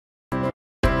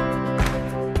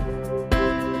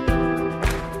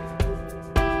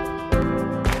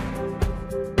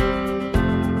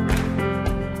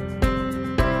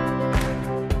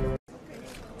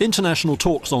International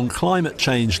talks on climate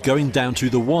change going down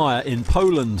to the wire in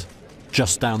Poland.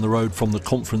 Just down the road from the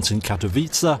conference in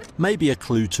Katowice may be a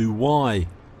clue to why.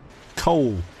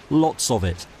 Coal, lots of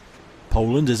it.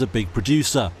 Poland is a big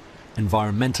producer.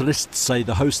 Environmentalists say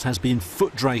the host has been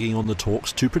foot-dragging on the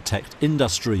talks to protect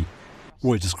industry.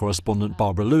 Reuters correspondent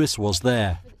Barbara Lewis was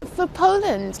there. For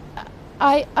Poland,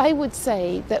 I would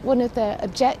say that one of their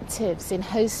objectives in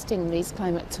hosting these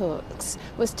climate talks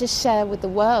was to share with the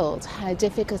world how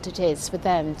difficult it is for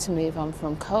them to move on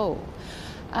from coal.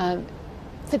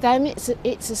 For them,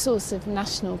 it's a source of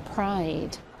national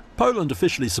pride. Poland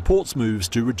officially supports moves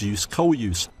to reduce coal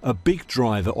use, a big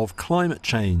driver of climate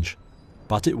change.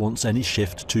 But it wants any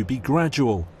shift to be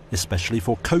gradual, especially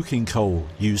for coking coal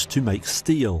used to make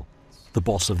steel. The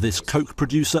boss of this coke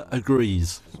producer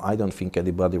agrees. I don't think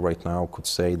anybody right now could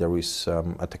say there is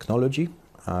a technology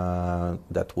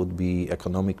that would be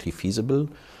economically feasible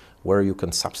where you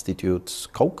can substitute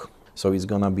coke. So it's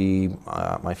going to be,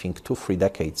 I think, 2-3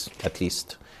 decades at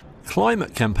least.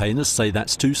 Climate campaigners say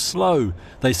that's too slow.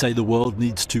 They say the world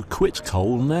needs to quit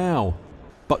coal now.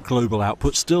 But global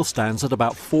output still stands at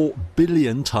about 4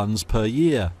 billion tonnes per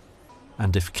year.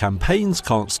 And if campaigns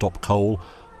can't stop coal,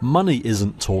 money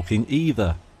isn't talking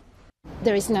either.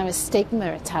 There is now a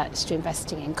stigma attached to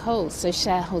investing in coal, so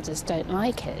shareholders don't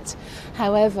like it.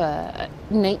 However,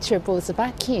 nature abhors a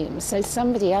vacuum, so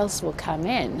somebody else will come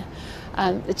in.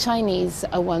 The Chinese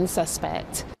are one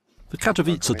suspect. The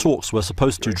Katowice talks were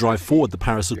supposed to drive forward the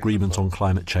Paris Agreement on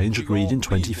climate change agreed in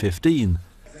 2015.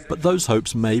 But those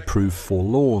hopes may prove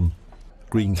forlorn.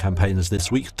 Green campaigners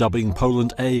this week dubbing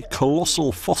Poland a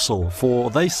colossal fossil for,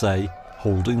 they say,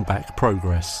 holding back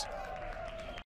progress.